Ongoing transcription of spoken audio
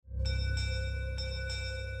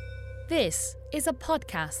This is a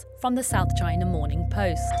podcast from the South China Morning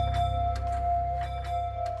Post.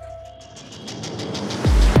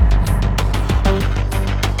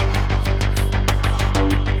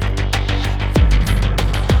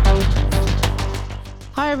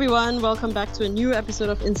 Hi everyone, welcome back to a new episode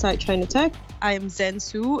of Inside China Tech. I am Zen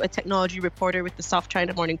Soo, a technology reporter with the South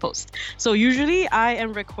China Morning Post. So usually I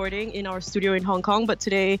am recording in our studio in Hong Kong, but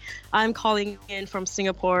today I'm calling in from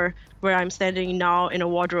Singapore, where I'm standing now in a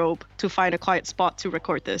wardrobe to find a quiet spot to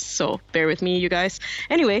record this. So bear with me, you guys.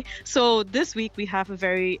 Anyway, so this week we have a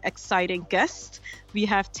very exciting guest. We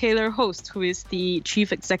have Taylor Hun, who is the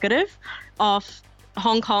chief executive of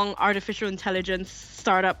Hong Kong artificial intelligence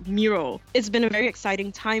startup Miro. It's been a very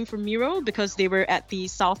exciting time for Miro because they were at the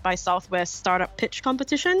South by Southwest startup pitch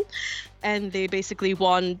competition, and they basically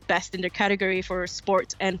won best in their category for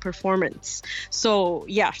sport and performance. So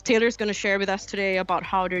yeah, Taylor's going to share with us today about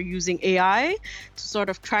how they're using AI to sort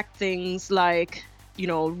of track things like,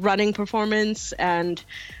 running performance and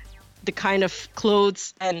the kind of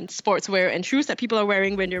clothes and sportswear and shoes that people are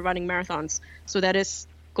wearing when they're running marathons. So that is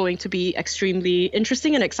going to be extremely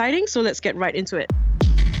interesting and exciting. So let's get right into it.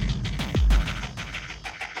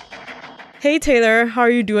 Hey Taylor, how are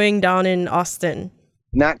you doing down in Austin?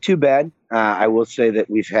 Not too bad. I will say that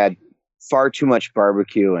we've had far too much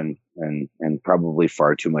barbecue and probably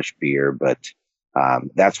far too much beer, but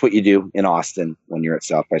that's what you do in Austin when you're at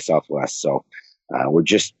South by Southwest. So we're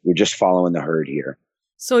just following the herd here.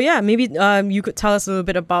 So yeah, maybe you could tell us a little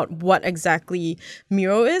bit about what exactly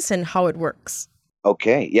Miro is and how it works.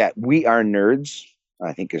 Okay. Yeah, we are nerds,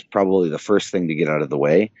 I think is probably the first thing to get out of the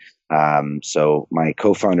way. So my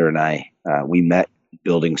co-founder and I, we met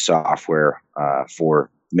building software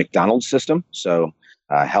for McDonald's system. So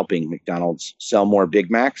helping McDonald's sell more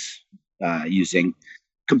Big Macs using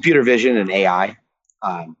computer vision and AI.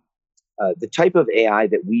 The type of AI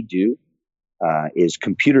that we do is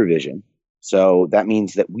computer vision. So that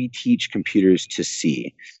means that we teach computers to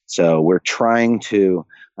see. So we're trying to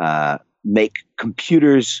make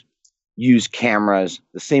computers use cameras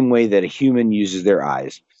the same way that a human uses their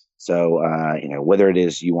eyes. So, whether it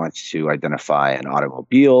is you want to identify an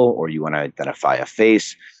automobile or you want to identify a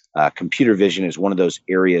face, computer vision is one of those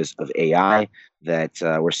areas of AI that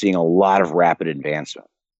we're seeing a lot of rapid advancement.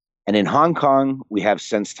 And in Hong Kong, we have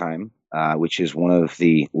SenseTime, which is one of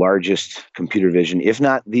the largest computer vision, if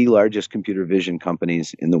not the largest computer vision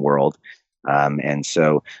companies in the world. And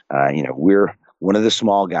so, we're one of the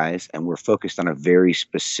small guys, and we're focused on a very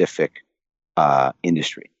specific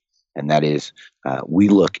industry. And that is, we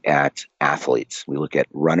look at athletes. We look at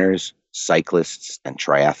runners, cyclists, and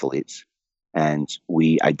triathletes. And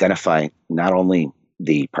we identify not only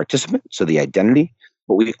the participant, so the identity,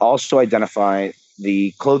 but we also identify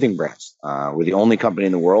the clothing brands. We're the only company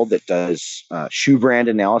in the world that does shoe brand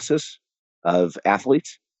analysis of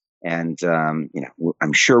athletes. And,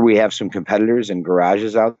 I'm sure we have some competitors and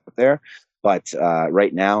garages out there. But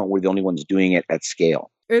right now, we're the only ones doing it at scale.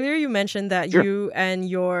 Earlier, you mentioned that Sure. You and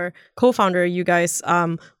your co-founder, you guys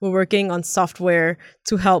were working on software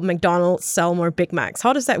to help McDonald's sell more Big Macs.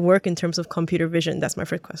 How does that work in terms of computer vision? That's my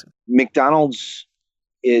first question. McDonald's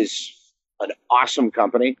is an awesome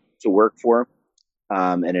company to work for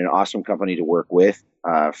and an awesome company to work with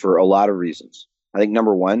for a lot of reasons. I think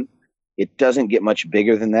number one, it doesn't get much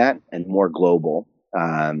bigger than that and more global.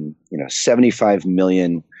 75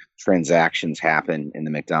 million transactions happen in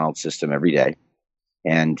the McDonald's system every day.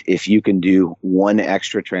 And if you can do one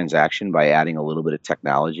extra transaction by adding a little bit of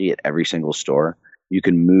technology at every single store, you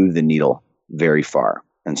can move the needle very far.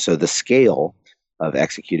 And so the scale of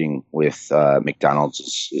executing with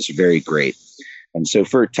McDonald's is very great. And so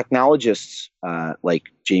for technologists like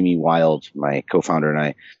Jamie Wild, my co-founder,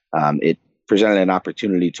 and I, it presented an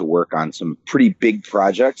opportunity to work on some pretty big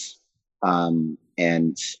projects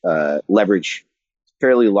and leverage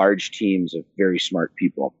fairly large teams of very smart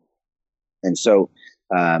people. And so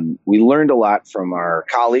we learned a lot from our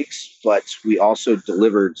colleagues, but we also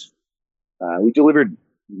delivered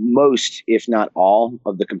most, if not all,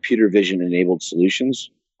 of the computer vision enabled solutions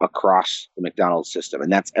across the McDonald's system.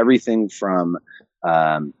 And that's everything from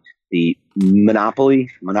the Monopoly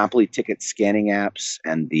ticket scanning apps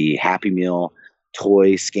and the Happy Meal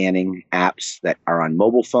toy scanning apps that are on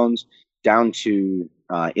mobile phones down to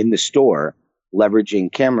in the store, leveraging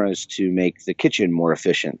cameras to make the kitchen more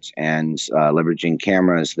efficient and leveraging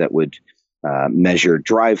cameras that would measure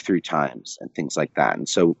drive-through times and things like that. And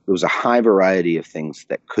so there was a high variety of things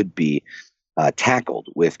that could be tackled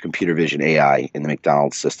with computer vision AI in the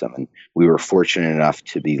McDonald's system. And we were fortunate enough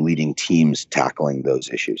to be leading teams tackling those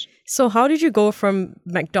issues. So how did you go from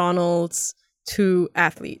McDonald's to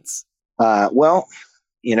athletes? Well,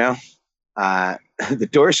 the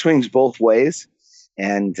door swings both ways.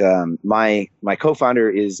 And my co-founder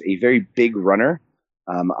is a very big runner.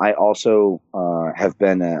 I also have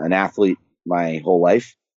been an athlete my whole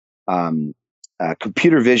life.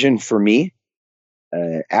 Computer vision for me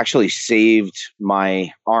actually saved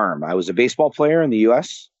my arm. I was a baseball player in the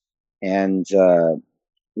U.S. and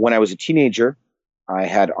when I was a teenager, I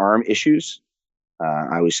had arm issues.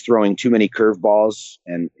 I was throwing too many curveballs,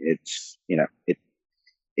 and it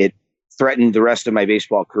threatened the rest of my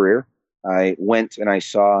baseball career. I went and I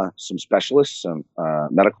saw some specialists, some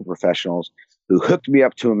medical professionals who hooked me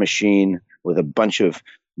up to a machine with a bunch of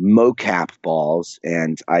mocap balls,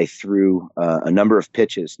 and I threw a number of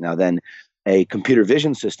pitches. Now then, a computer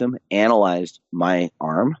vision system analyzed my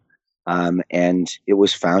arm, and it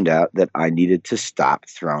was found out that I needed to stop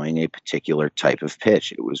throwing a particular type of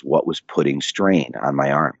pitch. It was what was putting strain on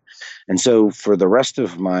my arm. And so for the rest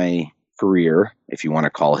of my career, if you want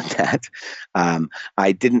to call it that,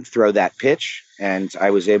 I didn't throw that pitch, and I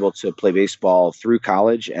was able to play baseball through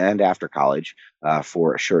college and after college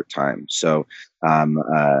for a short time. So,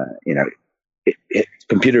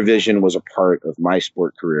 computer vision was a part of my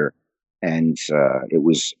sport career, and it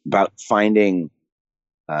was about finding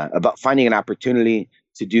an opportunity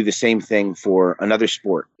to do the same thing for another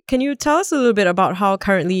sport. Can you tell us a little bit about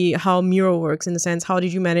how Miro works, in the sense, how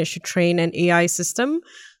did you manage to train an AI system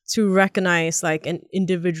to recognize like an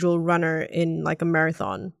individual runner in like a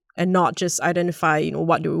marathon and not just identify,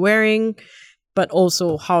 what they're wearing, but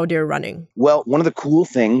also how they're running? Well, one of the cool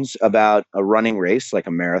things about a running race, like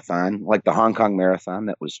a marathon, like the Hong Kong Marathon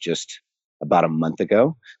that was just about a month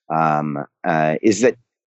ago, is that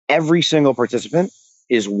every single participant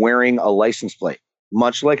is wearing a license plate,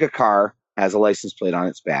 much like a car has a license plate on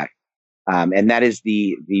its back. And that is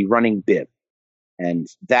the running bib. And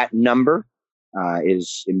that number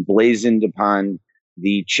is emblazoned upon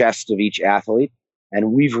the chest of each athlete.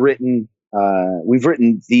 And we've written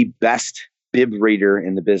the best bib reader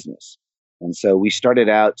in the business. And so we started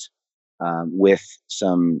out with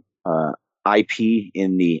some IP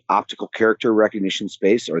in the optical character recognition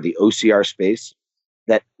space, or the OCR space,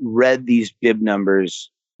 that read these bib numbers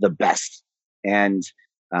the best. And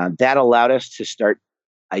that allowed us to start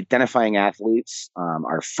identifying athletes.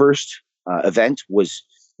 Our first event was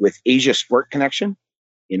with Asia Sport Connection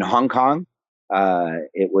in Hong Kong.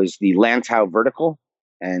 It was the Lantau Vertical.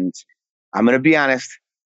 And I'm going to be honest,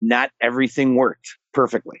 not everything worked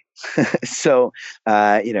perfectly. So,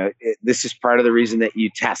 this is part of the reason that you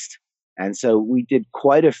test. And so we did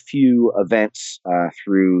quite a few events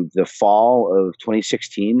through the fall of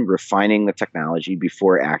 2016, refining the technology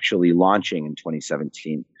before actually launching in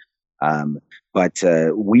 2017. But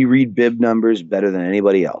we read bib numbers better than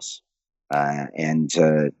anybody else.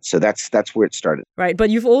 So that's where it started. Right.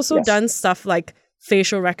 But you've also done stuff like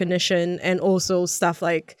facial recognition, and also stuff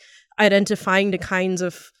like identifying the kinds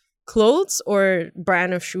of clothes or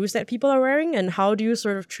brand of shoes that people are wearing. And how do you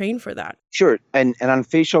sort of train for that? Sure. And on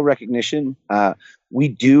facial recognition, we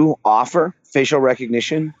do offer facial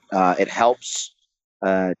recognition. It helps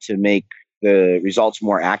to make the results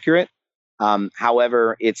more accurate.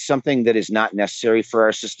 However, it's something that is not necessary for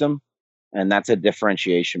our system, and that's a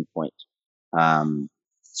differentiation point.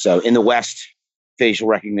 So in the West, facial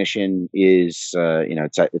recognition is,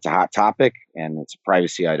 it's a hot topic, and it's a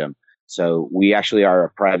privacy item. So we actually are a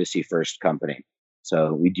privacy first company.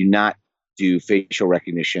 So we do not do facial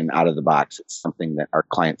recognition out of the box. It's something that our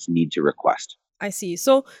clients need to request. I see.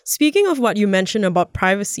 So speaking of what you mentioned about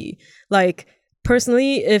privacy, like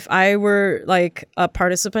personally, if I were like a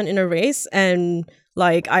participant in a race, and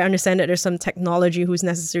like I understand that there's some technology who's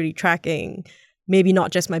necessarily tracking maybe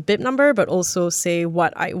not just my bib number, but also say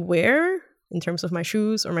what I wear in terms of my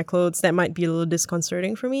shoes or my clothes, that might be a little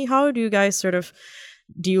disconcerting for me. How do you guys sort of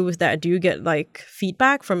deal with that? Do you get like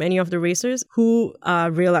feedback from any of the racers who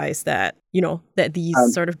realize that, that these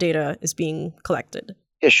sort of data is being collected?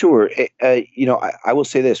 Yeah, sure. I will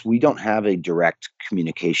say this. We don't have a direct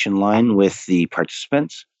communication line with the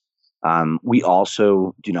participants. We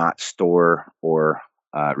also do not store or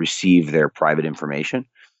receive their private information.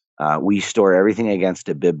 We store everything against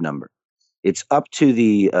a bib number. It's up to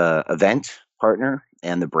the event partner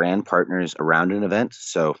and the brand partners around an event.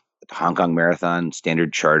 So the Hong Kong Marathon,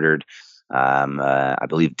 Standard Chartered, I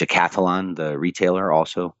believe Decathlon, the retailer,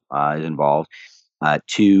 also is involved,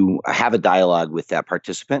 to have a dialogue with that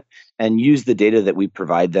participant and use the data that we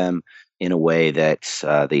provide them in a way that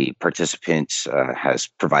the participant has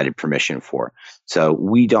provided permission for. So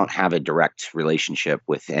we don't have a direct relationship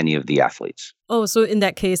with any of the athletes. Oh, so in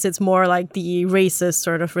that case, it's more like the race's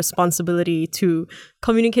sort of responsibility to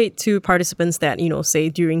communicate to participants that, say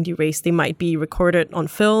during the race, they might be recorded on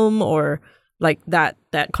film or like that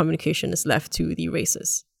communication is left to the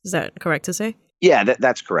races. Is that correct to say? Yeah,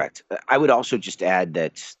 that's correct. I would also just add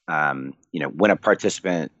that when a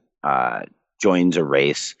participant joins a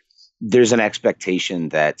race, there's an expectation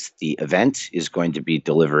that the event is going to be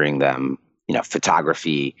delivering them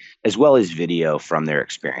photography as well as video from their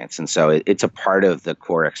experience. And so it's a part of the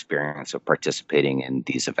core experience of participating in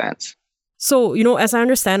these events. So, as I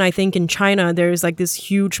understand, I think in China, there's like this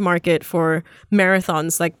huge market for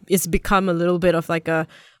marathons. Like it's become a little bit of like a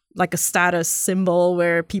status symbol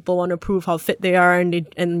where people want to prove how fit they are.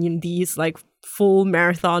 And these like full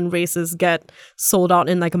marathon races get sold out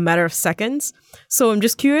in like a matter of seconds. So I'm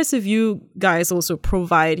just curious if you guys also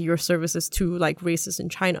provide your services to like races in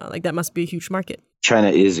China. Like that must be a huge market. China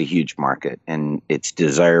is a huge market, and it's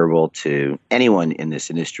desirable to anyone in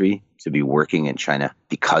this industry to be working in China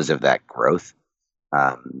because of that growth.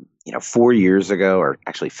 4 years ago, or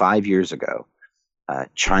actually 5 years ago,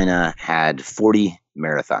 China had 40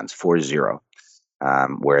 marathons, 40,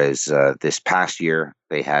 whereas this past year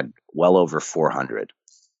they had well over 400.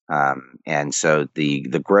 And so the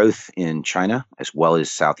growth in China as well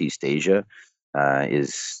as Southeast Asia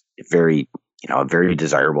is a very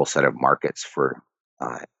desirable set of markets for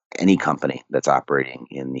any company that's operating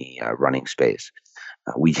in the running space.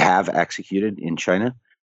 We have executed in China.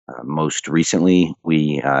 Most recently,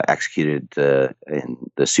 we executed in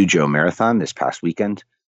the Suzhou Marathon this past weekend,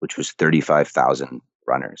 which was 35,000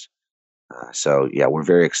 runners. So we're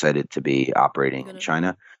very excited to be operating in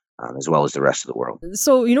China as well as the rest of the world.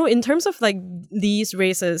 So, in terms of like these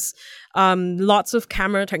races, lots of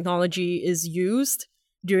camera technology is used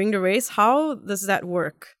during the race. How does that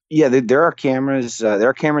work? Yeah, there are cameras. There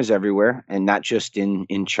are cameras everywhere, and not just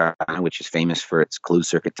in China, which is famous for its closed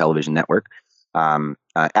circuit television network.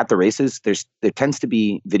 At the races, there tends to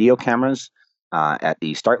be video cameras at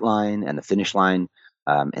the start line and the finish line,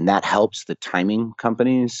 and that helps the timing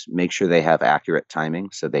companies make sure they have accurate timing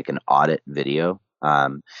so they can audit video.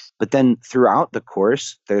 But then throughout the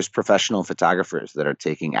course, there's professional photographers that are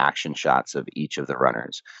taking action shots of each of the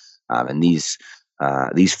runners, and these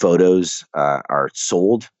photos are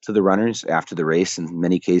sold to the runners after the race in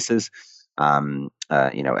many cases,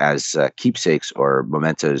 as keepsakes or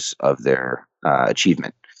mementos of their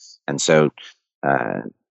achievement. And so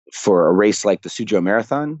for a race like the Suzhou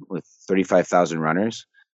Marathon with 35,000 runners,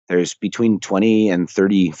 there's between 20 and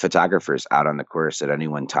 30 photographers out on the course at any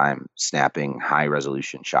one time snapping high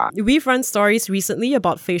resolution shots. We've run stories recently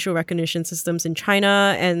about facial recognition systems in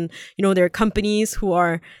China, and there are companies who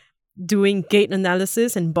are doing gait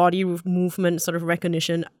analysis and body movement sort of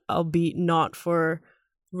recognition, albeit not for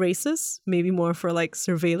races, maybe more for like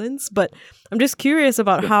surveillance. But I'm just curious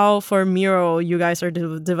about how for Miro you guys are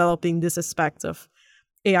developing this aspect of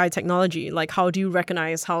AI technology. Like how do you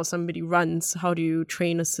recognize how somebody runs? How do you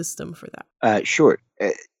train a system for that? Sure.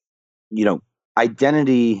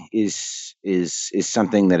 Identity is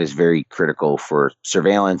something that is very critical for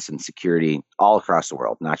surveillance and security all across the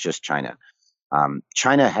world, not just China.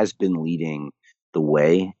 China has been leading the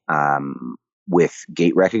way with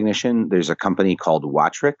gait recognition. There's a company called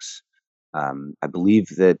Wattrix. I believe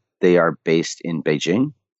that they are based in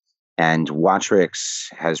Beijing. And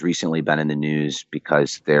Wattrix has recently been in the news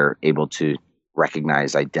because they're able to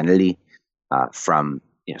recognize identity from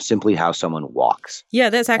simply how someone walks. Yeah,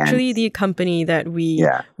 that's actually the company that we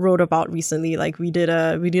wrote about recently. Like we did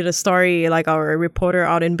a story, like our reporter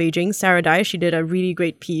out in Beijing, Sarah Dai, she did a really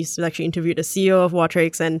great piece. We actually interviewed the CEO of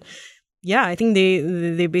Wattrix, and I think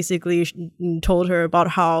they basically told her about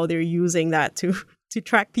how they're using that to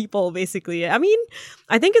track people basically. I mean,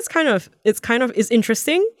 I think it's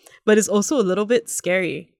interesting, but it's also a little bit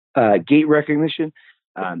scary. Gait recognition.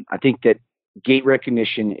 I think that gait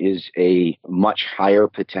recognition is a much higher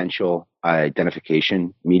potential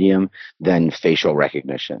identification medium than facial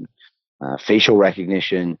recognition. Facial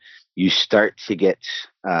recognition, you start to get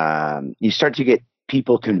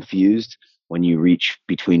people confused when you reach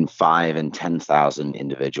between 5,000 and 10,000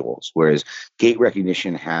 individuals, whereas gait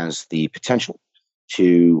recognition has the potential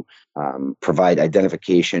to provide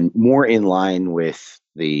identification more in line with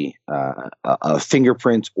the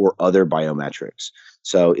fingerprint or other biometrics.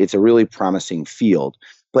 So it's a really promising field,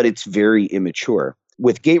 but it's very immature.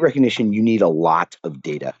 With gait recognition, you need a lot of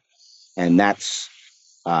data, and that's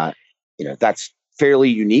fairly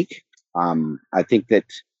unique. I think that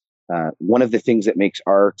one of the things that makes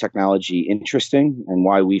our technology interesting and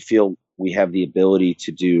why we feel we have the ability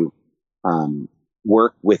to do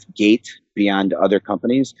work with gait beyond other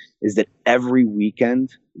companies is that every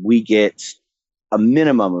weekend we get a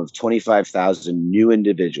minimum of 25,000 new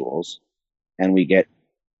individuals, and we get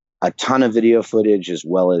a ton of video footage as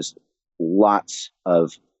well as lots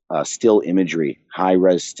of still imagery,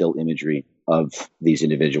 high-res still imagery of these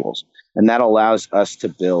individuals. And that allows us to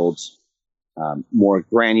build more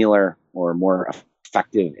granular or more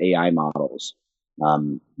effective AI models.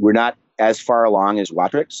 We're not as far along as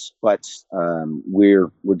Watrix, but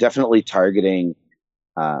we're definitely targeting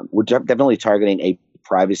a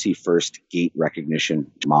privacy-first gait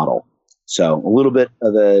recognition model. So a little bit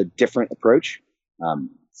of a different approach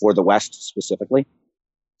for the West specifically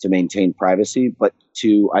to maintain privacy, but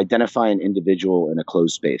to identify an individual in a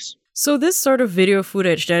closed space. So this sort of video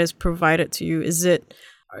footage that is provided to you, is it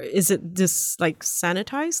this like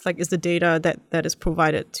sanitized? Like, is the data that is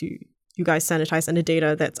provided to you guys sanitized, and the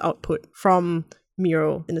data that's output from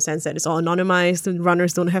Miro in the sense that it's all anonymized and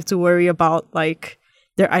runners don't have to worry about like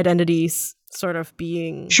their identities sort of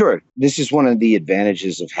being... Sure. This is one of the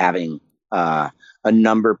advantages of having a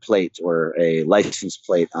number plate or a license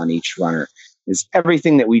plate on each runner. Is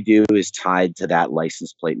everything that we do is tied to that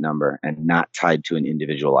license plate number and not tied to an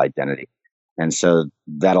individual identity. And so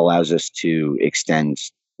that allows us to extend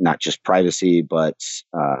not just privacy, but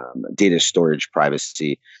data storage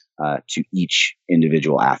privacy to each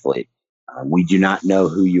individual athlete. We do not know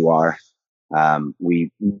who you are.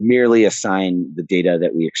 We merely assign the data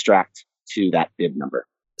that we extract to that bib number.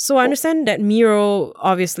 So I understand that Miro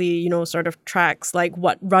obviously, sort of tracks like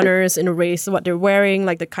what runners in a race, what they're wearing,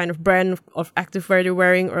 like the kind of brand of activewear they're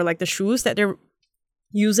wearing, or like the shoes that they're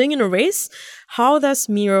using in a race. How does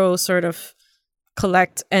Miro sort of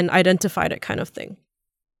collect and identify that kind of thing?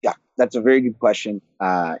 Yeah, that's a very good question.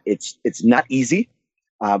 It's not easy,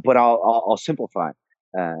 but I'll simplify.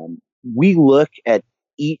 We look at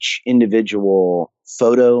each individual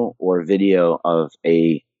photo or video of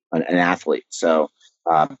an athlete. So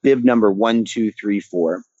bib number 1, 2, 3,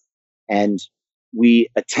 4, and we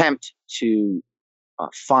attempt to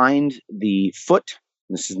find the foot.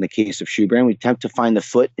 This is in the case of shoe brand. We attempt to find the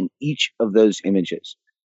foot in each of those images.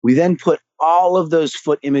 We then put all of those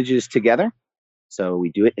foot images together. So we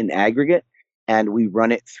do it in aggregate, and we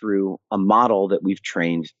run it through a model that we've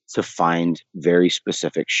trained to find very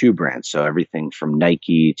specific shoe brands. So everything from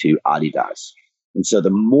Nike to Adidas. And so the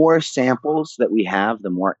more samples that we have, the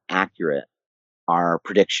more accurate our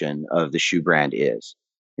prediction of the shoe brand is.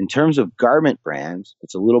 In terms of garment brands,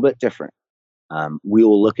 it's a little bit different. We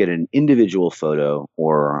will look at an individual photo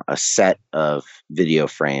or a set of video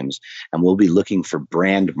frames, and we'll be looking for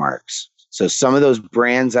brand marks. So some of those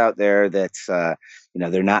brands out there that,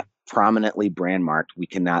 they're not prominently brand marked, we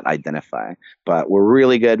cannot identify. But we're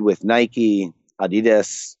really good with Nike,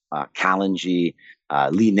 Adidas, Kalenji,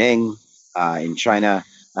 Li Ning in China,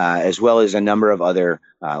 as well as a number of other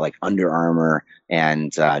like Under Armour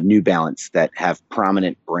and New Balance that have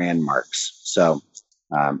prominent brand marks. So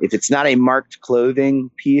if it's not a marked clothing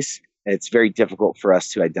piece, it's very difficult for us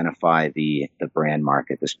to identify the brand mark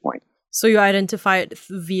at this point. So you identify it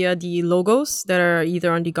via the logos that are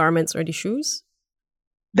either on the garments or the shoes?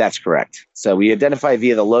 That's correct. So we identify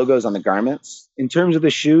via the logos on the garments. In terms of the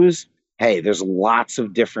shoes, hey, there's lots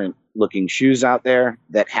of different looking shoes out there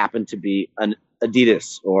that happen to be an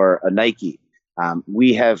Adidas or a Nike.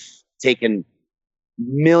 We have taken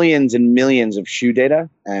millions and millions of shoe data,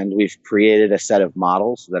 and we've created a set of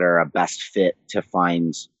models that are a best fit to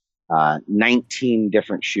find 19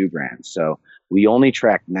 different shoe brands. So we only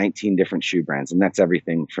track 19 different shoe brands, and that's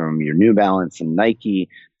everything from your New Balance and Nike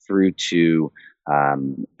through to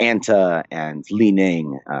Anta and Li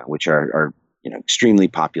Ning, which are extremely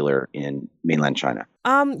popular in mainland China.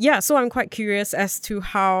 So I'm quite curious as to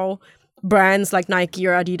how brands like Nike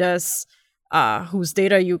or Adidas, whose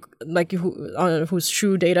data whose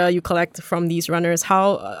shoe data you collect from these runners,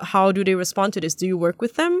 how do they respond to this? Do you work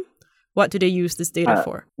with them? What do they use this data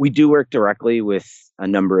for? We do work directly with a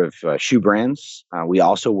number of shoe brands. We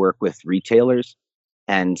also work with retailers,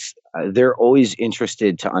 and they're always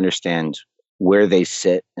interested to understand where they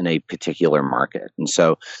sit in a particular market. And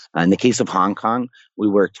so in the case of Hong Kong, we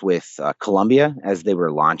worked with Columbia as they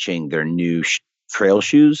were launching their new trail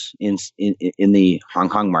shoes in the Hong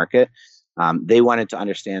Kong market. They wanted to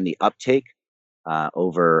understand the uptake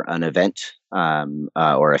over an event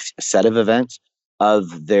or a set of events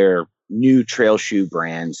of their new trail shoe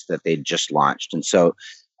brands that they just launched. And so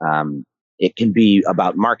it can be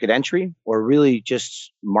about market entry or really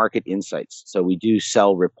just market insights. So we do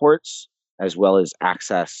sell reports as well as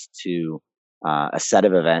access to a set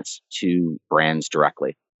of events to brands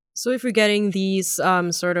directly. So if you're getting these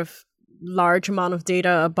sort of large amount of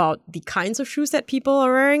data about the kinds of shoes that people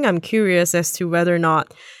are wearing, I'm curious as to whether or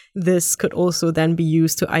not this could also then be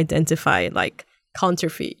used to identify like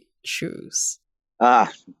counterfeit shoes.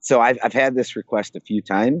 So I've had this request a few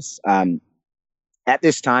times. At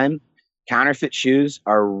this time, counterfeit shoes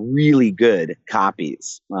are really good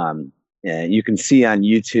copies. And you can see on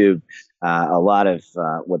YouTube a lot of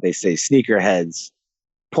what they say sneakerheads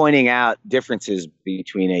pointing out differences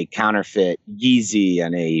between a counterfeit Yeezy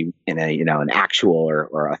and an actual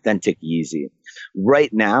or authentic Yeezy.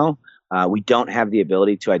 Right now, we don't have the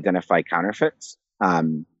ability to identify counterfeits.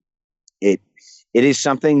 It is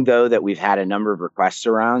something, though, that we've had a number of requests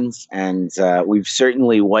around, and we've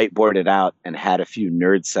certainly whiteboarded out and had a few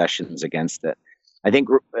nerd sessions against it. I think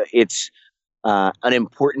it's an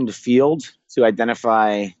important field to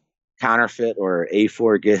identify counterfeit or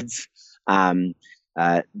A4 goods.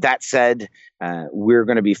 That said, we're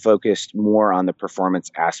going to be focused more on the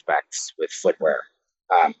performance aspects with footwear.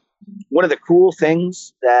 One of the cool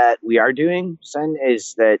things that we are doing, Sen,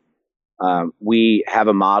 is that we have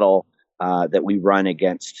a model that we run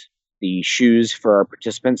against the shoes for our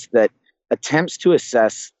participants that attempts to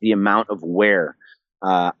assess the amount of wear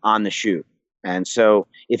on the shoe. And so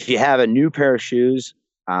if you have a new pair of shoes,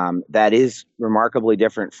 that is remarkably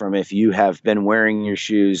different from if you have been wearing your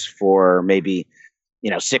shoes for maybe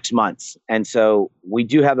 6 months. And so we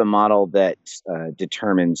do have a model that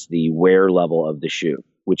determines the wear level of the shoe,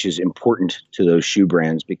 which is important to those shoe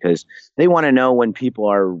brands because they want to know when people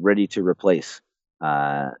are ready to replace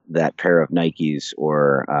that pair of Nikes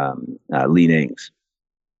or Li Nings.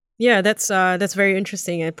 Yeah, that's very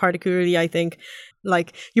interesting, and particularly I think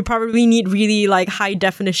you probably need really high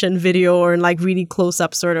definition video or really close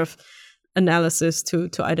up sort of analysis to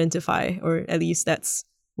identify, or at least that's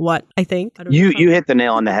what I think. You hit the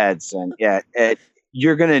nail on the head, son. Yeah,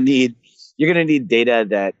 you're gonna need data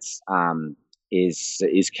that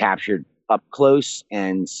is captured up close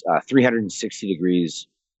and 360 degrees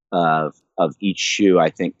of each shoe,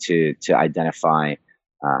 I think, to identify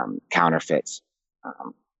counterfeits.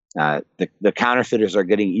 The counterfeiters are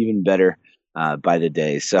getting even better by the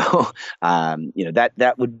day. So,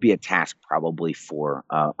 that would be a task probably for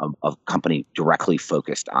a company directly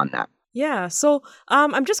focused on that. Yeah. So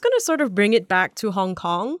I'm just going to sort of bring it back to Hong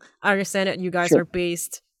Kong. I understand that you guys are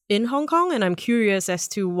based in Hong Kong, and I'm curious as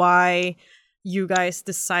to why you guys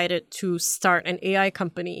decided to start an AI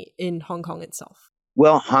company in Hong Kong itself.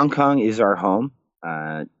 Well, Hong Kong is our home.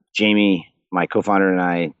 Jamie, my co-founder, and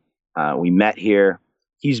I, we met here.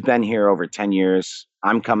 He's been here over 10 years.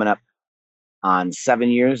 I'm coming up on 7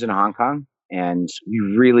 years in Hong Kong, and we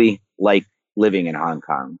really like living in Hong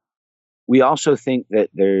Kong. We also think that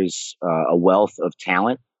there's a wealth of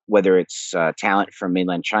talent, whether it's talent from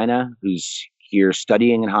mainland China who's here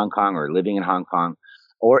studying in Hong Kong or living in Hong Kong,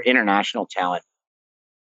 or international talent.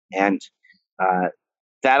 And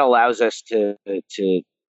that allows us to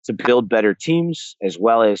build better teams as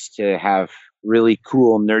well as to have really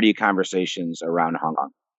cool, nerdy conversations around Hong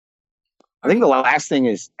Kong. I think the last thing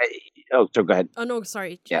is... so go ahead. Oh, no,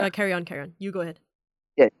 sorry. Yeah. Carry on. You go ahead.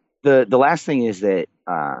 Yeah. The last thing is that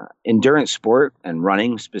endurance sport and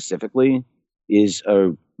running specifically is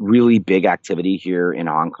a really big activity here in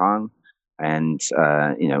Hong Kong. And,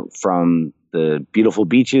 from the beautiful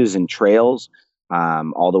beaches and trails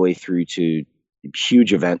all the way through to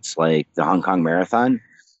huge events like the Hong Kong Marathon.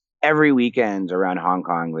 Every weekend around Hong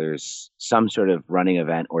Kong, there's some sort of running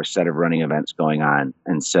event or set of running events going on.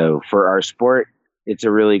 And so for our sport, it's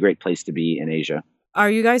a really great place to be in Asia.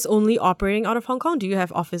 Are you guys only operating out of Hong Kong? Do you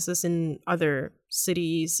have offices in other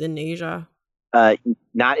cities in Asia?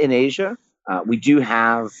 Not in Asia. We do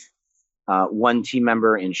have one team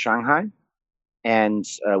member in Shanghai, and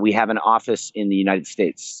we have an office in the United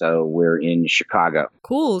States. So we're in Chicago.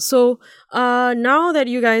 Cool. So now that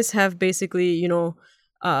you guys have basically,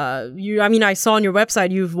 I saw on your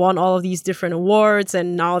website you've won all of these different awards,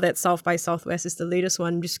 and now that South by Southwest is the latest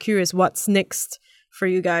one. I'm just curious, what's next for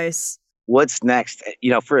you guys? What's next?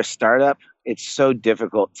 For a startup, it's so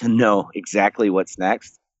difficult to know exactly what's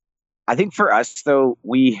next. I think for us, though,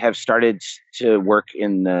 we have started to work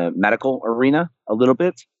in the medical arena a little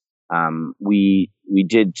bit. We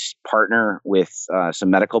did partner with some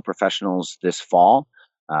medical professionals this fall,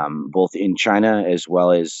 both in China as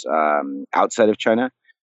well as outside of China.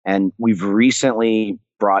 And we've recently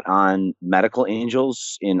brought on Medical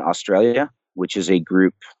Angels in Australia, which is a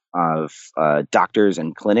group of doctors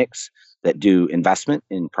and clinics that do investment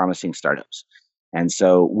in promising startups. And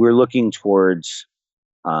so we're looking towards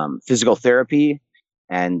physical therapy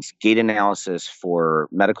and gait analysis for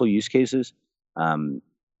medical use cases,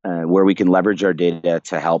 where we can leverage our data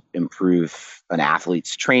to help improve an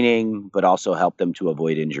athlete's training, but also help them to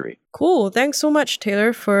avoid injury. Cool. Thanks so much,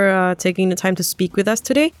 Taylor, for taking the time to speak with us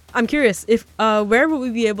today. I'm curious, if where will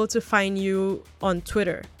we be able to find you on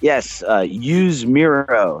Twitter? Yes, use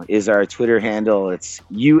Miro is our Twitter handle. It's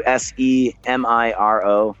USEMIRO.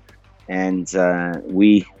 and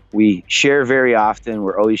we share very often.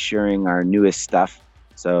 We're always sharing our newest stuff,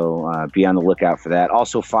 so be on the lookout for that.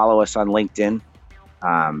 Also, follow us on LinkedIn.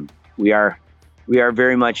 We are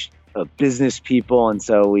very much business people, and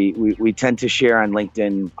so we tend to share on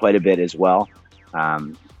LinkedIn quite a bit as well.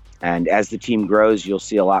 And as the team grows, you'll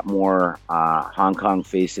see a lot more Hong Kong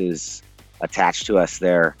faces attached to us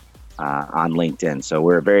there on LinkedIn. So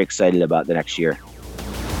we're very excited about the next year.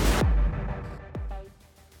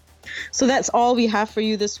 So that's all we have for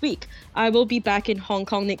you this week. I will be back in Hong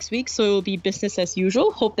Kong next week, so it will be business as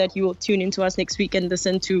usual. Hope that you will tune into us next week and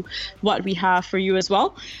listen to what we have for you as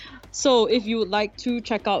well. So if you would like to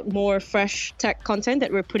check out more fresh tech content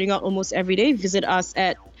that we're putting out almost every day, visit us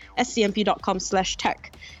at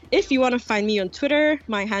scmp.com/tech. If you want to find me on Twitter,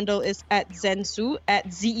 my handle is @Zen Soo,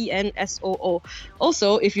 @ZENSOO.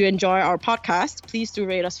 Also, if you enjoy our podcast, please do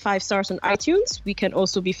rate us 5 stars on iTunes. We can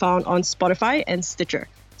also be found on Spotify and Stitcher.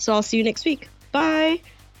 So I'll see you next week. Bye.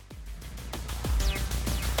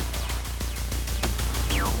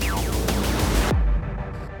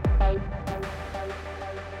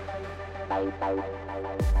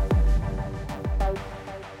 Bye.